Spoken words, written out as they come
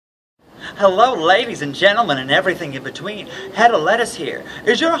Hello, ladies and gentlemen, and everything in between. Hedda Lettuce here.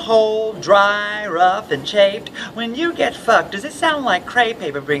 Is your hole dry, rough, and chafed? When you get fucked, does it sound like crepe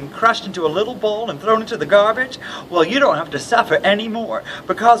paper being crushed into a little bowl and thrown into the garbage? Well, you don't have to suffer anymore,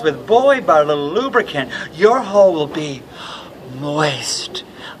 because with Butter Lubricant, your hole will be moist,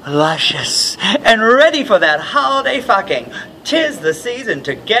 luscious, and ready for that holiday fucking. 'Tis the season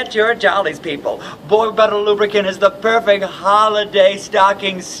to get your jollies, people. Butter Lubricant is the perfect holiday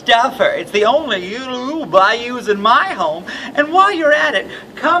stocking stuffer. It's the only lube I use in my home. And while you're at it,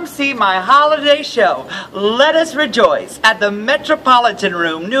 come see my holiday show, Let Us Rejoice, at the Metropolitan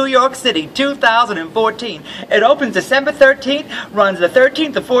Room, New York City, 2014. It opens December 13th, runs the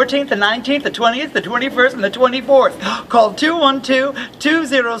 13th, the 14th, the 19th, the 20th, the 21st, and the 24th. Call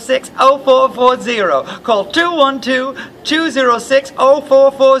 212-206-0440. Call 212-206-0440.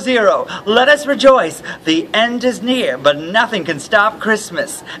 Let us rejoice. The end is near, but nothing can stop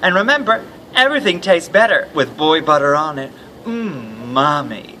Christmas. And remember, everything tastes better with boy butter on it.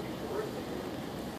 Mommy.